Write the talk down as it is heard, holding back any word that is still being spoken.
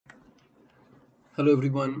Hello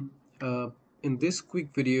everyone. In this quick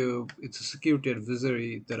video, it's a security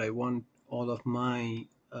advisory that I want all of my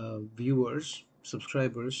viewers,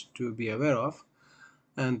 subscribers to be aware of,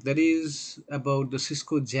 and that is about the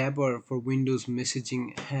Cisco Jabber for Windows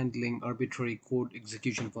messaging handling arbitrary code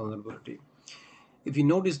execution vulnerability. If you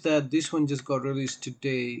notice that this one just got released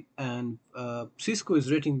today, and Cisco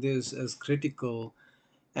is rating this as critical,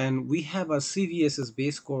 and we have a CVSS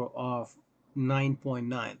base score of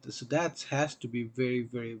 9.9. So that has to be very,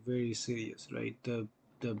 very, very serious, right? The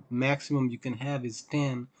maximum you can have is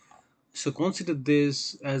 10. So consider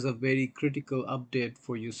this as a very critical update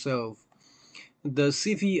for yourself. The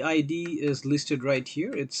CVE ID is listed right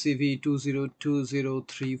here. It's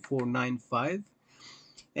CVE-2020-3495,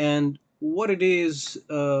 and what it is,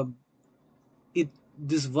 it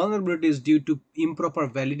this vulnerability is due to improper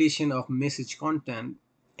validation of message content,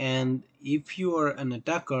 and if you are an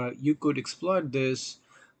attacker, you could exploit this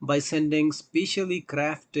by sending specially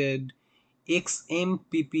crafted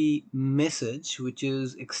XMPP message, which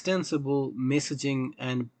is extensible messaging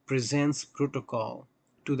and presence protocol,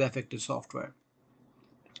 to the affected software.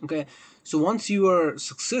 Okay, so once you are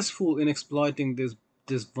successful in exploiting this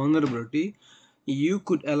vulnerability, you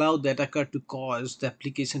could allow the attacker to cause the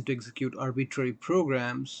application to execute arbitrary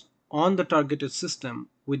programs on the targeted system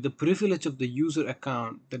with the privilege of the user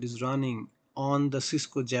account that is running on the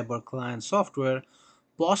Cisco Jabber client software,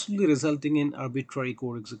 possibly resulting in arbitrary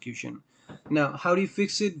code execution. Now, how do you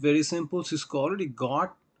fix it? Very simple. Cisco already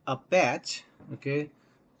got a patch. Okay,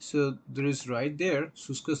 so there is right there.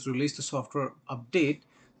 Cisco's released a software update.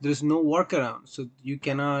 There is no workaround, so you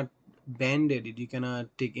cannot band-aid it. You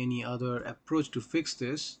cannot take any other approach to fix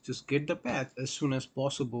this. Just get the patch as soon as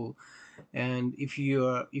possible. And if you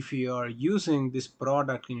are using this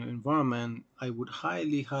product in your environment, I would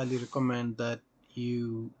highly recommend that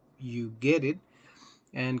you get it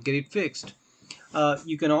and get it fixed.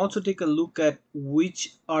 You can also take a look at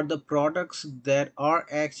which are the products that are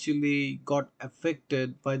actually got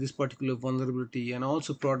affected by this particular vulnerability, and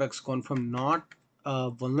also products confirmed not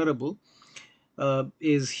vulnerable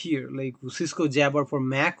is here, like Cisco Jabber for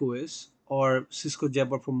Mac OS or Cisco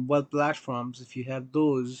Jabber for mobile platforms. If you have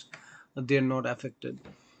those, they're not affected.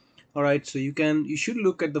 All right, so you should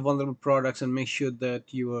look at the vulnerable products and make sure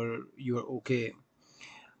that you are okay.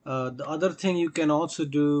 The other thing you can also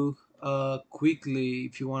do quickly,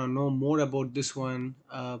 if you want to know more about this one,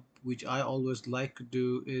 which I always like to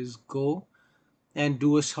do, is go and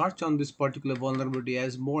do a search on this particular vulnerability.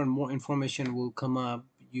 As more and more information will come up,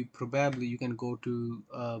 you can go to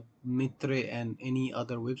Mitre and any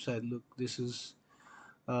other website. Look, this is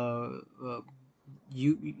uh, uh,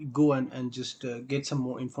 you go and just get some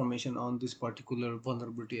more information on this particular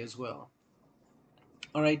vulnerability as well.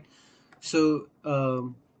 All right, so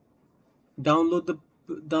download the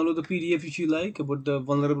download the PDF if you like about the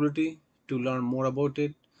vulnerability to learn more about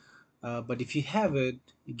it. But if you have it,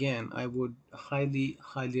 again, I would highly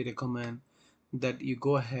recommend that you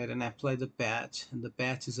go ahead and apply the patch, and the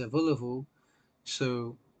patch is available.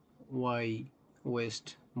 So why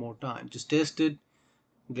waste more time? Just test it,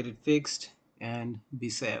 get it fixed, and be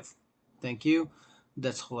safe. Thank you.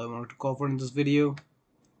 That's all I wanted to cover in this video.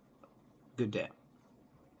 Good day.